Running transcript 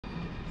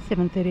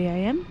7:30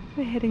 a.m.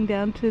 We're heading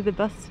down to the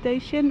bus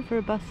station for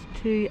a bus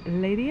to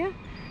Leiria.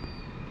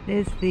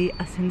 There's the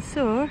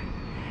ascensor,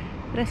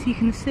 but as you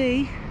can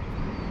see,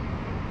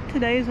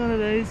 today is one of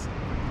those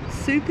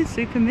super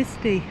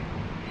misty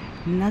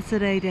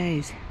Nazaré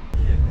days.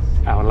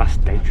 Our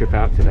last day trip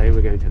out today,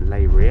 we're going to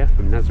Leiria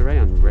from Nazaré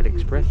on Red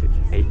Express. It's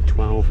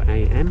 8:12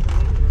 a.m.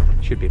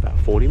 Should be about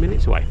 40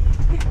 minutes away.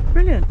 Yeah,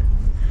 brilliant.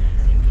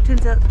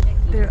 Turns out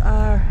there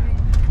are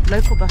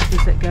local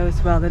buses that go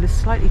as well that are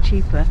slightly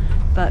cheaper,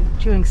 but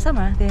during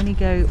summer they only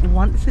go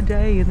once a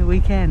day in the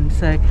weekend,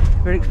 so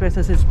Red Express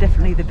is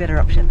definitely the better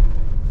option.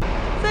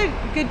 So,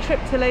 good trip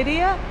to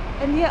Leiria,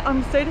 and yeah,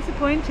 I'm so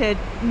disappointed.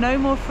 No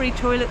more free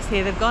toilets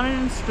here. They've gone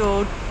and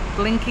installed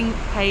blinking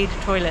paid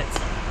toilets.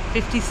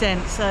 50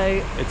 cents,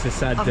 so it's a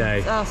sad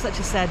day. Oh, such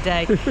a sad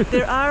day.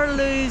 There are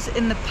loos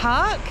in the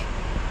park.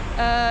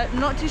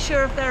 Not too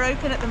sure if they're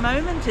open at the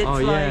moment.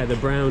 It's yeah, the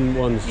brown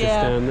ones just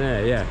down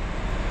there, yeah.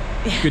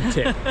 Good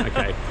tip,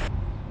 okay.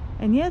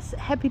 And yes,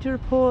 happy to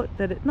report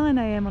that at 9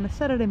 a.m. on a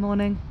Saturday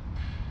morning,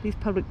 these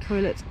public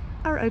toilets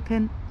are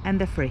open and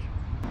they're free.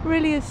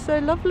 Really is so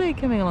lovely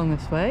coming along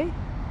this way.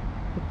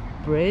 The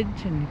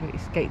bridge, and you've got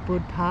your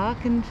skateboard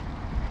park, and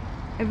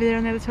over there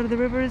on the other side of the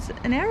river is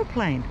an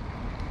aeroplane.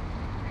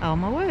 Oh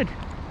my word.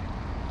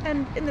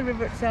 And in the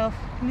river itself,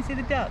 can you see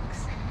the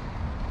ducks?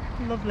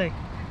 Lovely.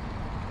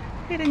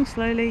 Heading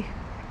slowly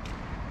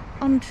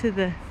onto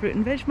the fruit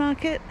and veg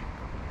market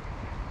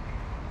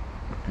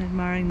and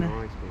admiring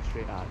the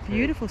street art,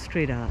 beautiful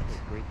street art.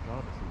 Greek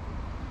god or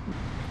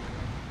something.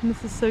 And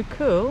this is so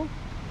cool.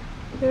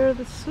 There are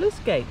the sluice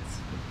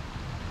gates.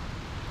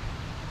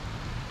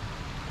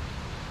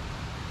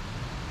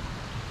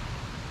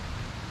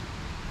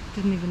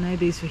 Didn't even know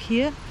these were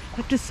here. I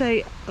have to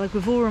say, like,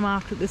 we've all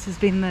remarked that this has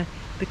been the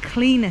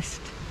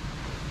cleanest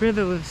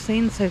river we've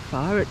seen so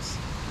far. It's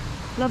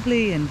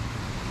lovely and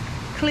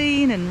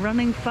clean and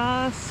running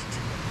fast.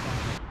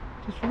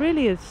 Just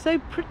really is so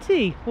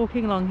pretty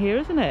walking along here,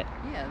 isn't it?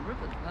 Yeah, the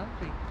river's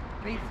lovely,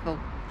 peaceful.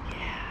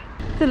 Yeah.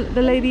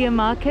 The Leiria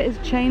market has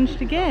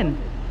changed again.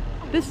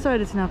 This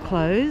side is now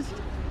closed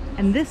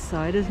and this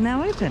side is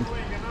now open.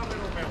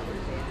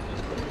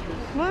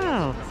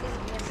 Wow.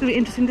 It's going to be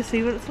interesting to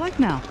see what it's like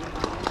now.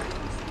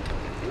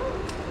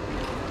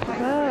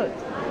 Wow,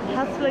 it's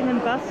hustling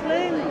and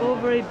bustling, all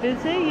very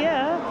busy,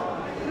 yeah.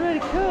 It's really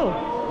cool.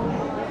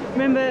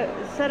 Remember,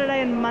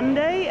 Saturday and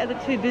Monday are the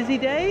two busy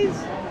days.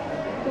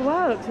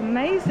 Wow, it's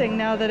amazing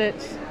now that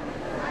it's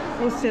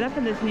all set up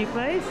in this new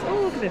place.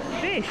 Oh, look at the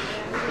fish.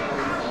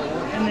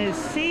 And there's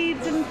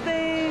seeds and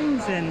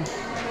things, and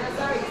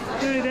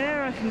through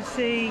there I can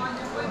see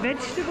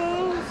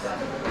vegetables.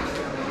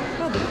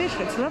 Oh, the fish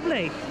looks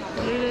lovely.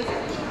 Lula's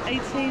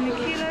 18 a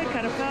kilo,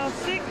 carapau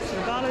 6,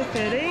 robalo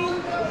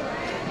 13.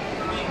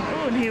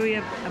 Oh, and here we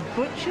have a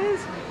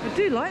butcher's. I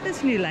do like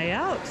this new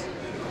layout.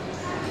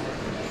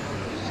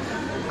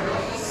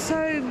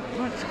 So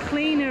much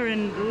cleaner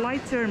and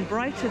lighter and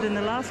brighter than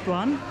the last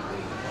one.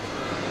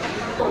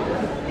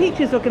 The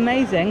peaches look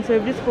amazing, so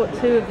we've just bought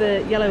two of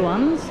the yellow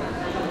ones.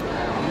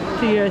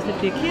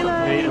 €2.50 a kilo.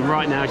 And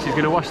right now she's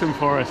going to wash them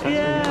for us. That's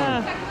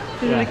yeah,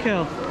 really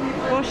cool.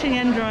 Washing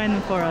and drying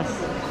them for us.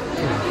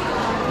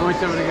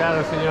 Muito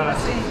obrigado, señora.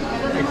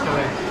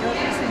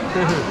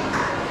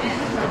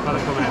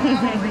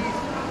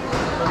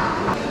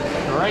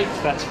 Great,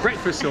 that's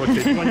breakfast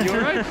sorted.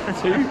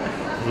 €1. Two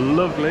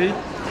lovely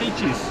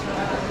peaches.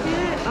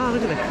 Yeah. Oh,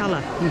 look at the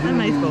colour.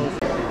 Amazeballs.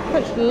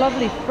 Such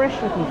lovely, fresh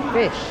looking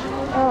fish.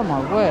 Oh my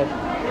word.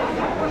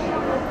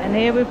 And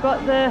here we've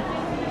got the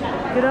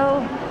good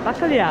old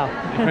bacalhau.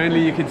 If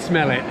only you could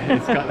smell it.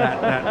 It's got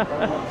that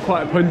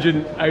quite a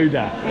pungent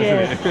odour,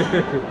 hasn't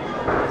it?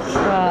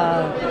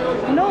 Wow.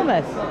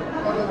 Enormous.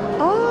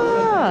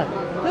 Ah,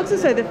 looks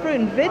as though the fruit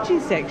and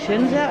veggie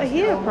section's out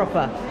here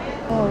proper.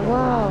 Oh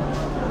wow.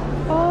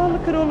 Oh,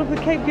 look at all of the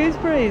Cape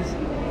gooseberries.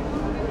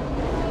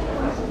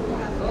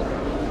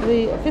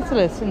 The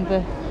physalis and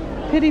the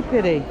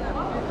piri.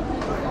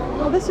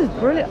 Oh, this is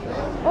brilliant.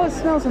 Oh, it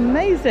smells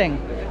amazing.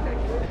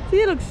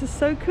 See, it looks just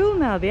so cool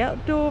now, the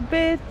outdoor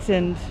bit,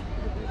 and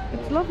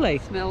it's lovely.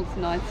 It smells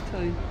nice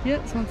too. Yeah,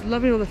 it smells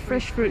lovely, all the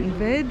fresh fruit and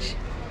veg.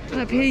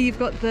 And up here you've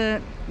got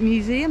the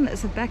museum.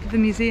 That's the back of the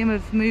Museum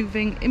of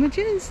Moving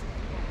Images.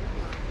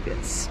 Got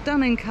a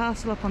stunning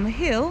castle up on the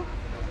hill.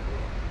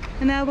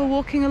 And now we're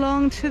walking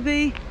along to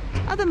the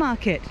other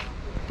market,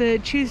 the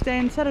Tuesday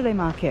and Saturday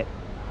market.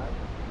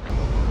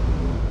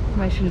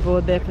 Information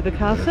board there for the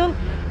castle,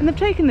 and they've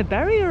taken the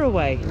barrier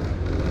away.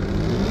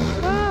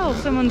 Wow,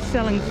 someone's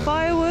selling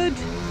firewood,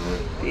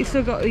 but you've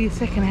still got all your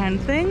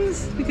second-hand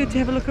things. It'd be good to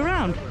have a look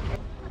around.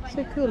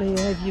 So cool, here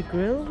you have your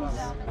grills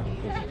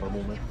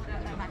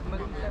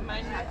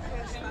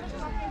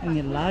and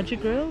your larger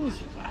grills.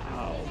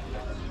 Wow.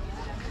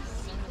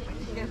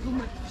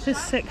 This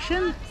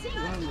section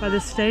by the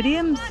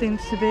stadium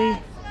seems to be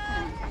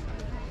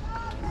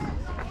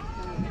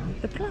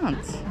the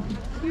plants.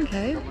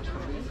 Okay.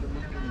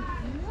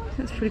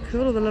 That's pretty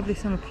cool, all the lovely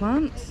summer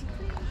plants.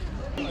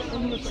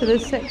 So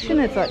this section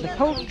is like the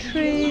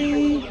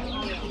poultry,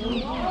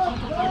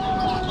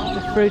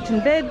 the fruit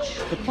and veg,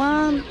 the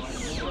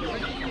plants.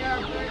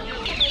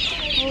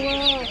 Oh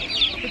wow,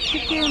 the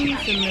chickens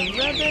and the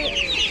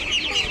rabbits.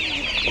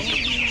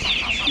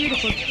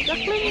 Beautiful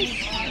ducklings.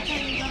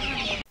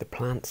 The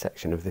plant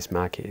section of this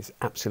market is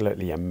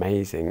absolutely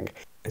amazing.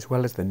 As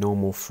well as the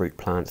normal fruit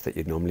plants that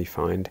you'd normally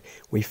find,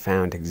 we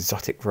found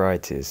exotic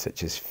varieties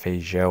such as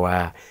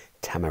feijoa,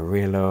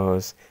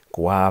 tamarillos,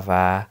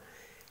 guava,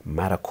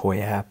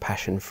 maracuya,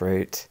 passion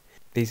fruit.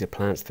 These are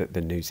plants that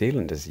the New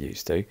Zealanders are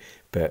used to,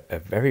 but are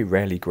very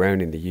rarely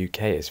grown in the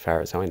UK as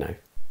far as I know.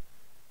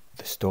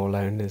 The stall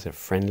owners are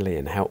friendly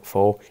and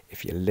helpful.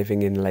 If you're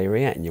living in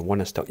Leiria and you want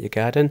to stock your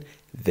garden,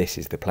 this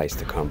is the place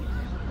to come.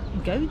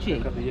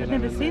 Goji. I've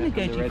never seen a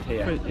goji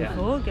fruit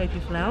before,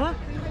 goji flower.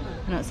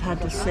 And it's hard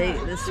to see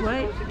it this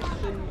way.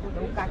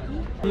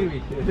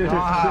 Kiwi.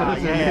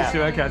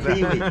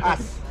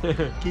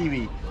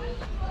 Kiwi.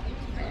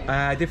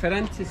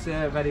 Diferentes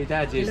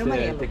variedades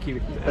de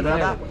kiwi.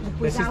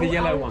 This is the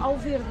yellow one.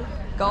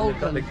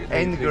 Golden.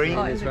 And green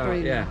as well.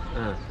 green. Yeah.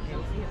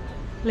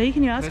 Lee,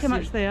 can you ask how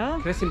much they are?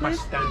 Crescem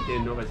bastante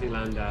em Nova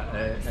Zelândia.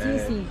 Sim.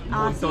 Sim.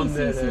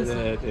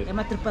 É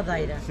uma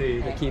trepadeira.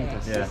 Sim, de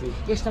quintas. Yeah. Sim.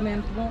 Este também é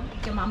muito bom,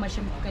 que é uma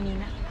ameixa muito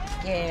pequenina,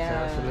 que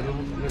é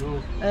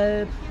Little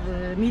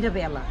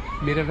Mirabela.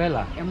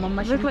 Mirabella. É uma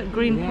ameixa Look like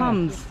green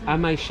plums.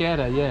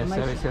 Ameixeira, yeah.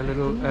 So it's a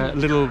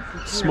little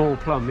small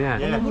plum,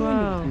 yeah.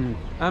 Wow.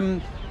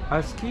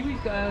 As kiwis,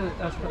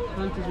 as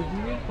plantas de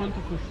kiwi, quanto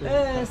custa?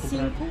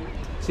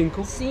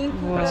 5. 5?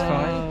 Wow. That's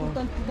fine.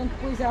 Portanto,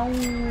 depois há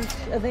uns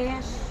a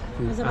 10,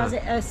 mas a base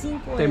é a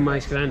 5 ou a They're 10.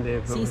 mais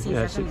grande. Sim, Yeah,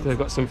 so exatamente. they've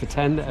got some for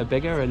 10 that are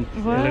bigger and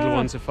the little Wow.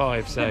 ones are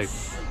 5. So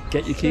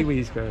get your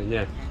kiwis growing,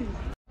 yeah.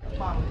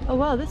 Oh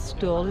wow, this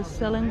stall is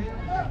selling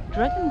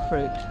dragon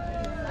fruit.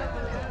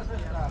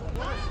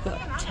 Got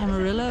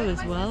tamarillo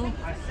as well,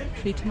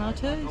 tree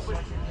tomatoes,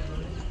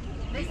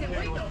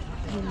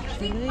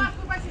 chili.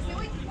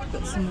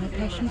 Got some more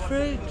passion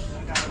fruit.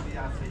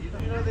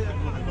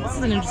 This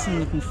is an interesting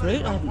looking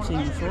fruit I haven't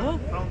seen before.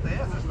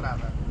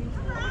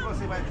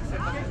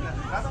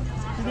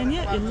 And then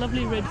yeah, your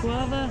lovely red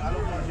guava.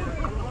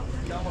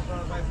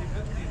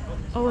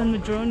 Oh, and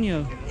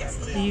Madroño.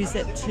 They use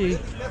that to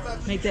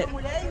make that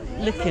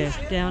liquor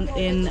down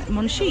in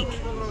Monchique.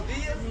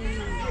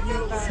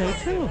 So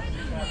cool.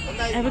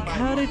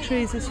 Avocado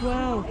trees as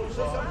well.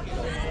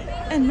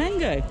 And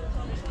mango.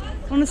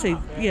 Honestly,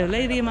 yeah,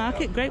 Leiria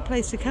Market, great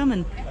place to come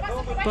and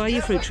buy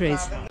your fruit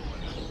trees.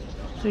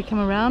 So we come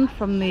around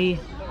from the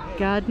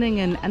gardening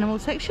and animal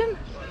section.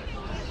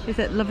 There's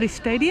that lovely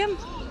stadium.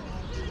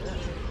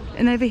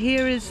 And over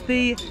here is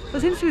the,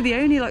 what seems to be the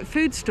only like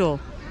food stall.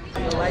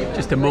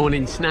 Just a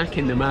morning snack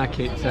in the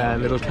market,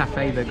 little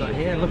cafe they've got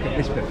here. Look at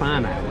this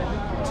bifana,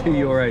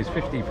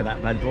 €2.50 for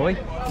that bad boy.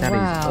 That is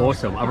Wow.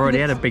 awesome. I've already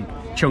had a big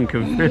chunk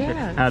of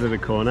Yeah. out of the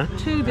corner.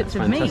 2 bits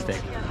of Fantastic.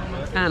 meat.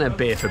 And a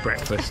beer for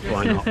breakfast,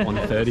 why not?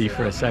 $1.30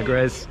 for a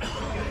Sagres.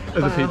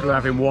 Other people are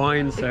having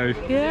wine, so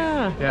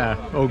Yeah. yeah,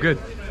 all good.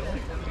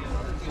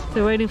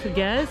 So waiting for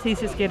Gaz, he's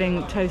just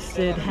getting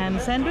toasted ham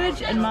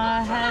sandwich, and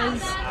Maya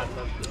has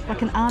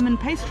like an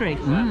almond pastry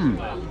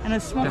and a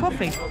small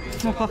coffee.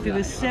 Small coffee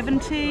was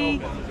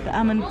 70, the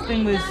almond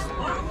thing was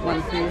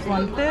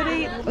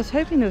 130. I was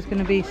hoping there was going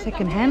to be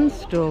second-hand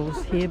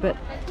stalls here, but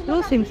it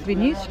all seems to be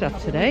new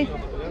stuff today.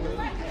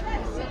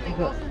 We've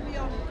got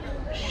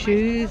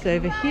shoes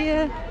over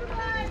here,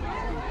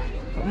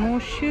 got more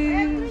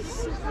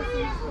shoes,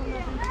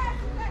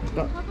 we've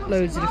got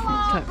loads of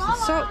different types of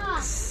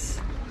socks.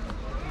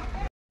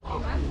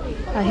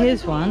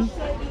 Here's one.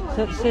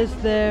 So it says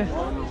they're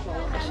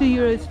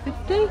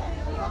 €2.50.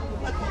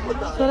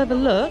 So I'll have a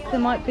look. There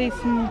might be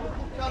some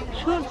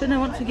shorts, but no,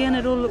 once again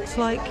it all looks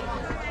like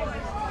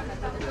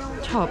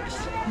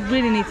tops. You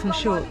really need some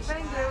shorts. So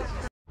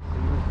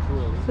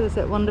there's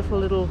that wonderful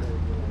little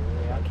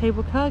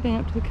cable car going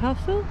up to the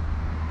castle.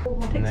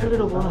 It takes a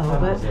little while,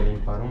 but it's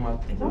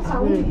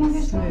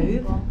really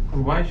smooth.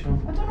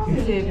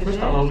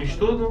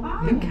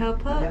 The car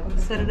park,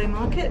 Saturday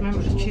market.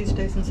 Remember it was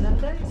Tuesdays and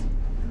Saturdays.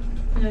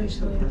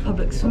 The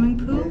public swimming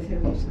pool.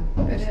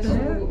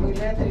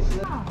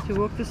 So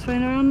walk this way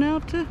around now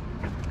to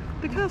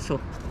the castle.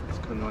 It's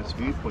got a nice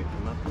viewpoint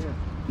from up here.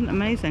 Isn't it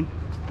amazing?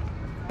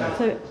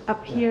 So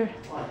up here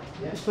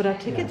we've got our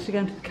tickets to go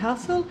into the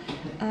castle.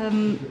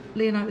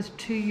 Lee and I, it was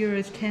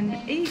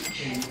 €2.10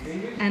 each,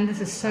 and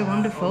this is so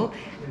wonderful.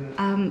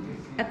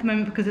 At the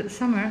moment, because it's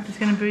summer, there's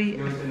going to be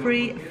a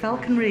free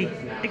falconry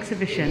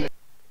exhibition.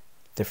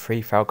 The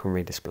free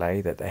falconry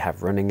display that they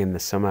have running in the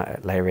summer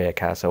at Leiria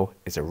Castle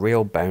is a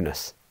real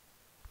bonus.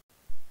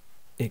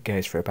 It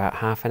goes for about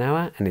half an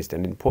hour and is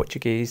done in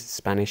Portuguese,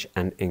 Spanish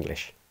and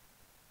English.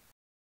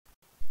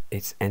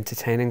 It's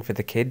entertaining for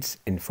the kids,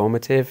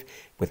 informative,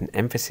 with an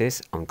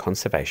emphasis on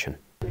conservation.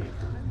 That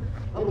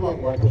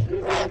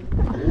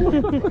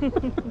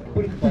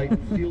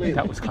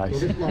was close.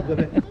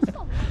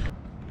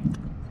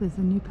 There's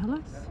the new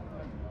palace,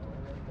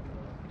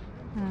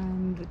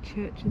 and the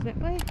church is that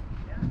way.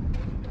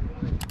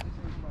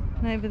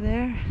 And over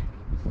there,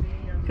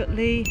 got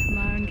Lee,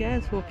 Mara and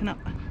Gaz walking up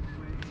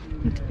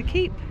into the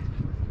keep.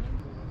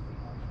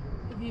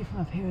 view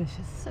from up here is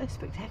just so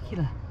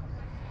spectacular.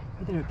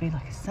 Whether it be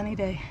like a sunny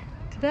day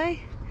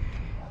today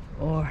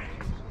or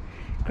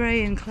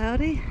grey and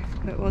cloudy,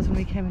 like it was when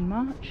we came in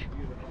March.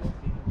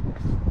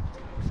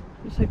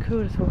 It's so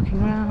cool just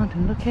walking around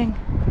and looking.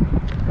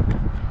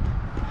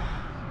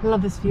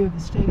 Love this view of the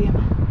stadium.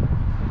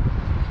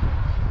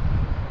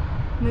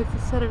 And there's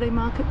the Saturday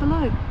market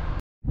below.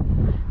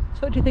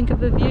 So what do you think of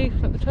the view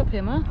from the top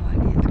here, Ma? Oh,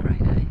 yeah, it's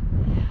great, eh?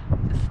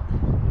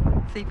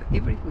 Just see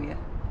everywhere.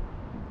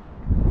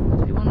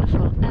 Absolutely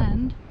wonderful.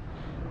 And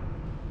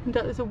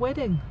there's a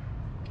wedding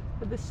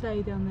at the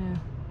stay down there.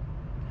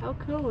 How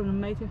cool, an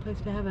amazing place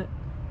to have it.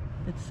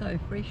 It's so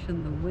fresh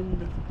and the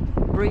wind,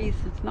 the breeze,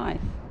 it's nice.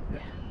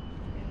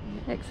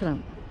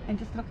 Excellent. And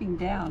just looking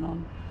down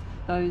on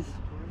those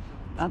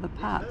other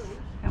parts,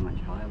 how much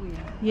higher we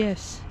are.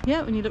 Yes,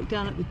 yeah, when you look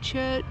down at the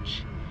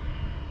church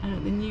and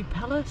at the new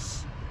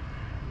palace.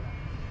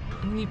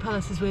 And the new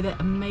palace is where the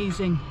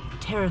amazing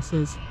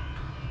terraces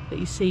that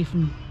you see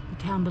from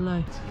the town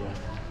below.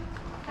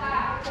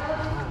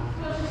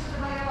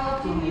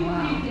 Oh,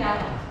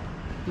 wow.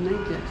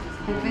 Nature.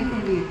 Have been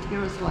having a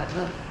terrace like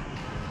this.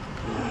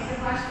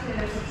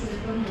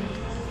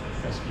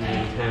 That's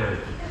beauty town.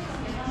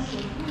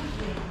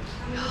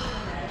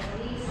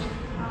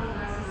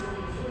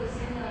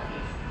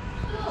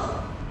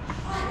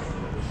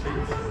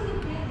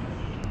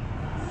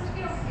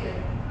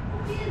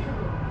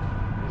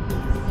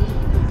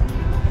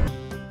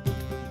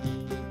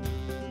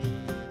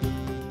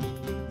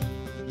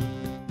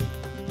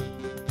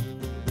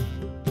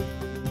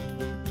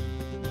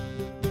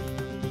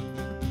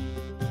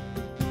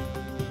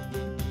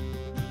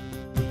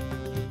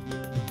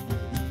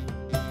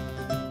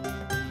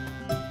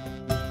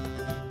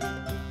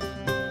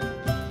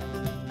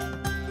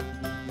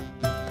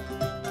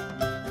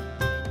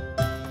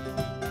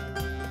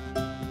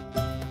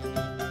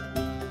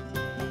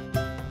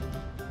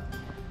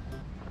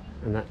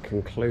 And that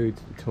concludes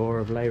the tour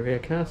of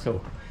Leiria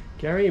Castle.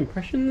 Gary,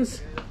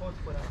 impressions?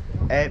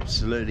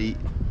 Absolutely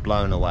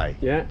blown away.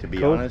 Yeah, to be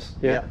cool. honest.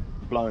 Yeah.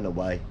 Blown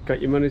away.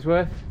 Got your money's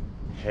worth?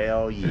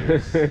 Hell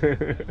yes.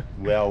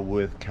 Well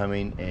worth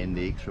coming, and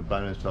the extra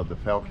bonus of the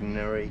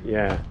falconry.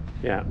 Yeah,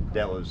 yeah.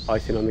 That was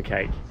Icing on the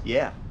cake.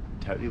 Yeah,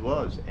 totally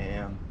was.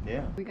 Yeah.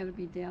 We're going to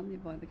be down there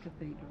by the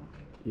cathedral.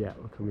 Yeah,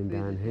 we're coming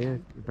down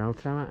here, the bell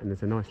tower, and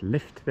there's a nice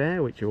lift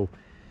there which will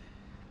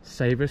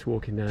save us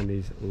walking down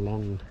these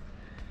long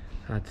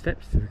hard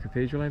steps to the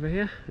cathedral over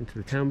here and to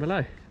the town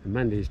below. And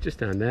Mandy's just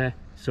down there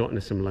sorting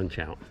us some lunch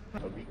out.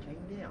 We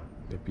came down.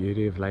 The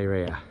beauty of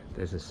Leiria.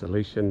 There's a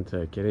solution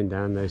to getting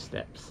down those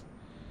steps.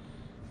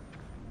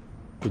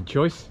 Good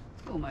choice.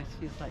 Almost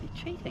feels like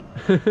you're cheating.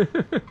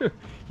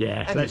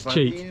 Yeah, And let's it's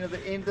cheat. Like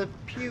the end of the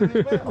pew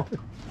as well.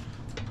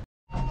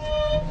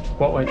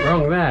 What went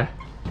wrong there?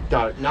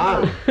 Don't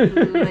know.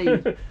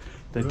 The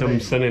dumb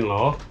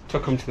son-in-law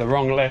took him to the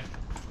wrong lift.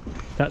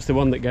 That's the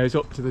one that goes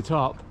up to the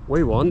top.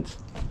 We want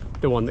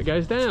the one that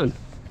goes down.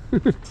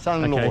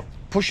 Son-in-law Okay.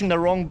 pushing the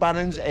wrong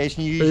buttons as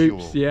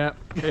usual. Oops, yeah,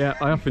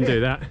 I often do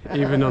that,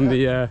 even on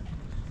the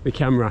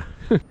camera.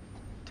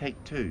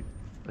 Take two.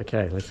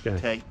 Okay, let's go.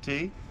 Take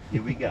two.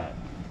 Here we go.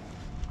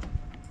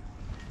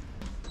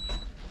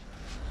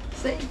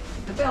 See,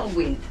 the bell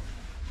went.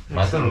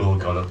 Mother-in-law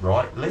got it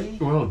right, Lee.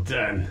 Well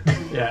done.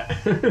 Yeah.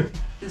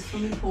 There's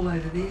swimming pool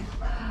over there.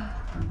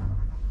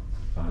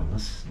 Oh,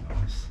 that's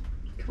nice.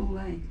 Cool,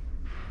 eh?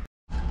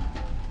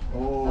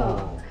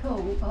 Oh.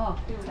 Cool. Oh,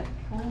 feels like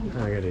cool.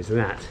 How good is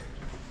that?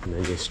 And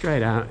then go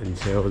straight out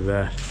until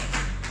the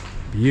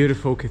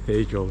beautiful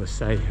cathedral, the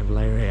Say of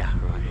Leiria,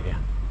 right here.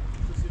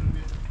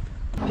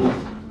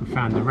 We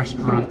found the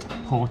restaurant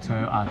Porto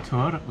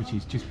Artur, which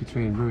is just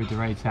between Rua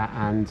Direita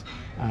and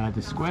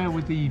the square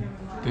with the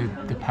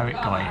poet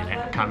guy in it.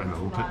 I can't remember,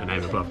 we'll put the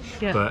name above.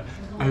 Yeah. But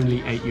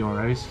only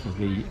 €8 for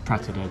the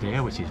prato de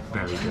dia, which is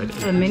very good.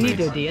 The menu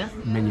do dia.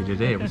 Menu de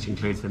dia, which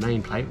includes the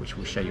main plate, which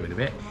we'll show you in a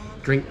bit.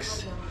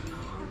 Drinks,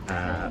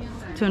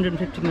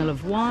 250 ml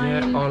of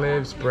wine. yeah,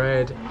 olives,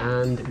 bread,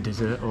 and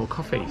dessert or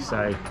coffee.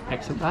 So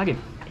excellent bargain.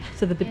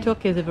 So the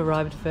bitokes have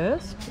arrived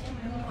first.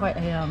 Quite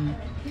a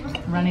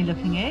runny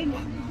looking egg.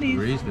 Please.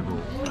 Reasonable.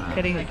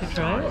 Getting it to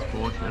try it. size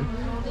portion.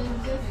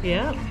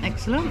 Yeah,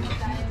 excellent.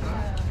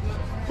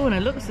 Oh, and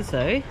it looks as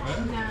though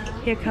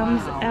here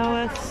comes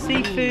our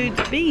seafood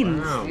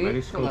beans. Wow,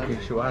 very skunky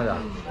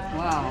chuada.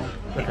 Wow.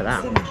 Look at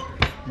that.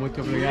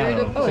 Muito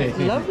obrigado. Oh, it's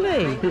Sí, sí.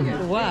 lovely.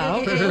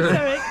 Wow.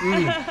 Sorry.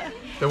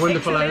 The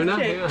wonderful owner.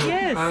 Excelente.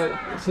 Yes.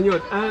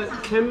 Señor,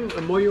 ¿tem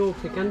mollo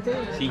picante?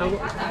 Sí.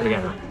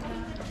 Obrigado.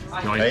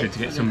 Always good to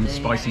get some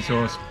spicy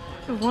sauce.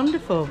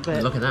 Wonderful,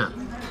 but Look at that.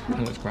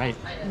 That looks great.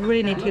 we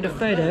really need to get a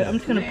photo. I'm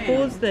just going to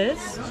pause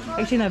this.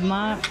 Actually, no,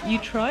 Ma, you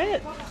try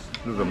it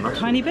a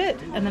tiny bit,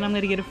 and then I'm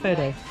going to get a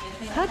photo.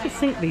 It's hard to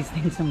sync these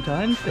things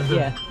sometimes, but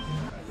yeah.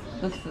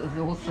 This is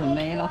awesome,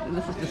 man. I think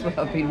this is just what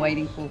I've been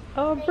waiting for.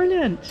 Oh,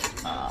 brilliant.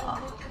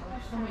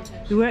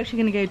 We were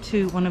actually going to go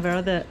to one of our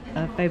other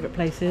favourite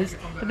places,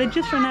 but they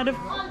just run out of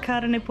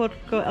carne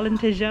porco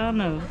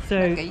alentejano.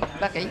 So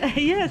Lucky.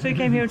 yeah, so we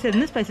came here instead.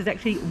 And this place is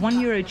actually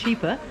 €1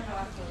 cheaper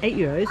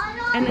 €8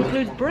 and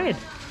includes bread.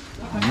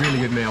 Really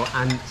good meal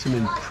and some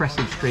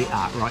impressive street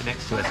art right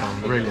next to it. So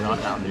I really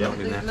like that on the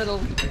building there. Little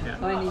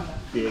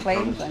tiny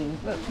clam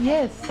things. Look.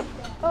 Yes.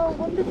 Oh,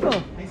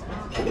 wonderful.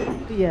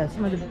 But yeah,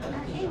 some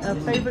of our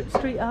favourite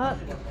street art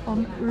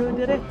on Rua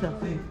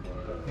Direita.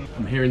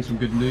 I'm hearing some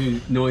good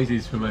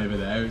noises from over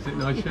there. Is it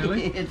nice,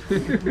 Shirley? It's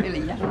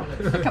really yummy.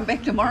 I'll come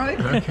back tomorrow.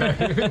 Okay.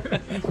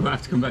 We'll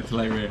have to come back to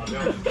Leiria.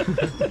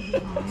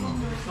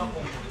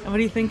 And what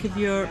do you think of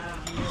your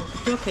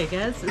doke,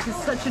 Gaz? This is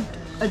such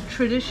a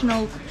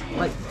traditional,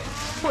 like,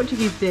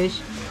 Portuguese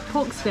dish,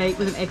 pork steak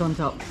with an egg on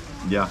top.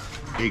 Yeah,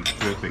 eggs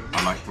perfect.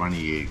 I like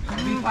runny eggs.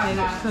 Okay,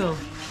 that's cool.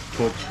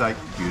 Pork steak,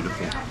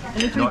 beautiful.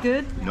 And it's really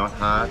good. Not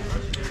hard,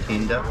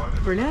 tender.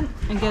 Brilliant.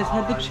 And Gaz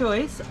had the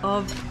choice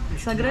of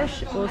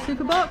Sagres or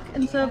Superbok,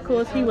 and so of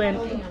course he went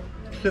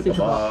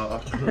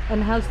Superbok.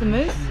 And how's the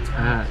mousse?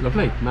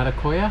 Lovely.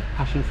 Maracuja,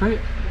 passion fruit.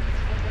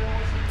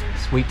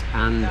 Sweet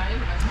and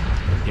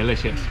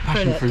delicious.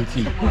 Passion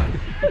fruity.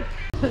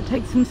 So it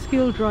takes some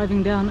skill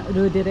driving down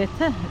Rua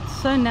Direita.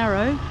 It's so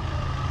narrow.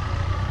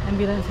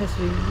 Ambulance has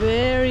to be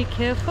very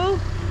careful.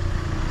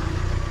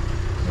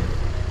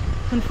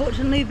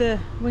 Unfortunately, the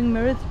wing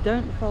mirrors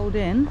don't fold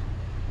in.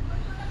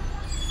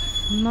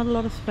 Not a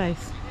lot of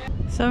space.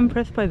 So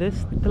impressed by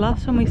this. The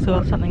last time we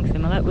saw something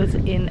similar was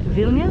in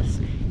Vilnius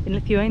in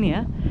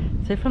Lithuania.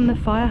 So from the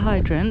fire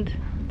hydrant,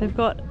 they've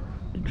got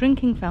a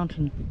drinking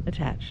fountain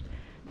attached.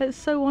 That's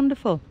so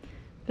wonderful.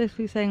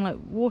 Basically saying like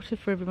water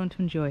for everyone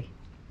to enjoy.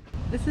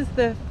 This is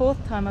the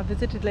 4th time I've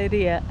visited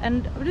Leiria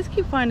and I just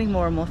keep finding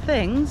more and more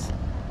things.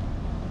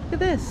 Look at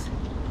this.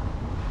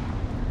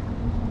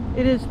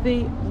 It is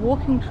the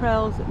walking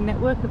trails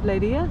network of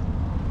Leiria.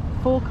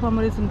 4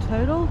 kilometers in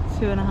total,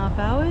 2.5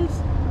 hours.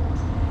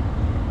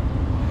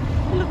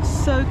 It looks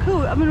so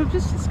cool. I mean, we've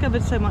just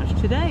discovered so much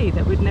today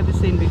that we'd never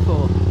seen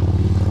before.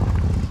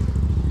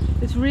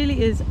 This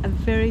really is a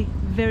very,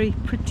 very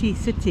pretty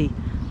city.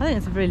 I think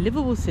it's a very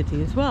livable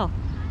city as well.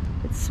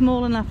 It's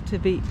small enough to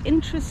be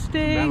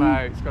interesting.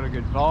 Mellow, it's got a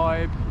good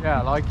vibe.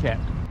 Yeah, I like it.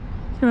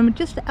 So remember,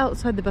 just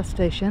outside the bus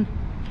station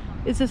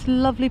is this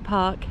lovely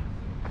park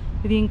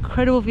with the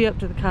incredible view up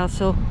to the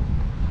castle.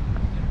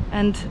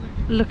 And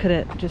look at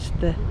it, just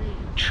the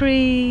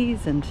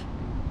trees and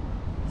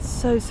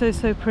so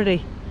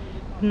pretty.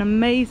 An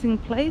amazing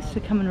place to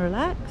come and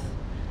relax.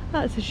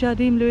 That's the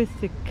Jardim Luís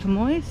de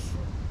Camões.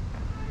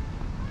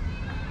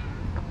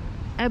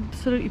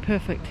 Absolutely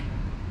perfect.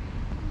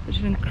 Such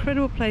an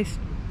incredible place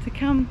to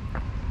come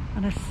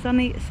on a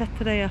sunny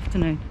Saturday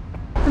afternoon.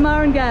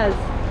 Tamara and Gaz,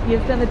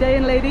 you've done a day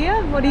in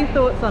Leiria. What are your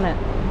thoughts on it?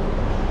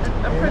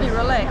 I'm pretty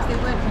relaxed. There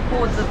weren't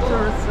hordes of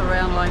tourists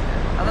around like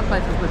other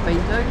places we've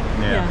been to.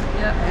 Yeah,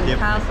 and the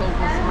castle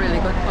was really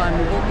good fun.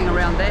 Walking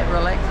around that,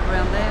 relaxed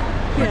around that.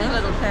 Pretty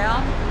little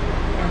town.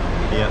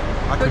 Yeah,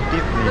 I could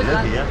definitely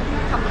live here.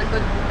 A couple of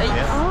good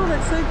eats. Oh,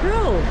 that's so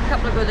cool. A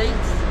couple of good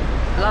eats.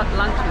 Lunch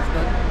was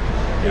good.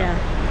 Yeah.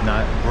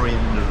 No,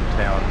 brilliant little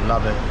town.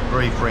 Love it.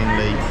 Very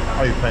friendly,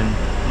 open,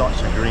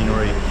 lots of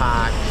greenery,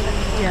 parks.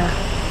 Yeah.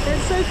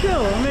 That's so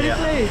cool. I'm really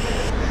pleased.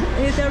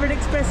 Here's our Red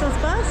Expressos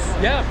bus.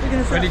 Yeah,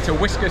 ready to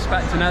whisk us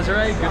back to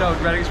Nazaré. Good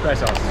old Red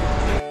Expressos.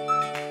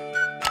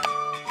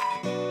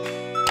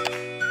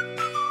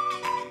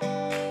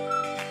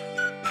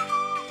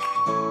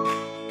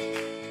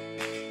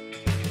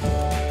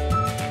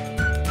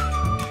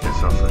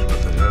 Atenção, seus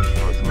passageiros,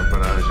 próxima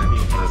paragem.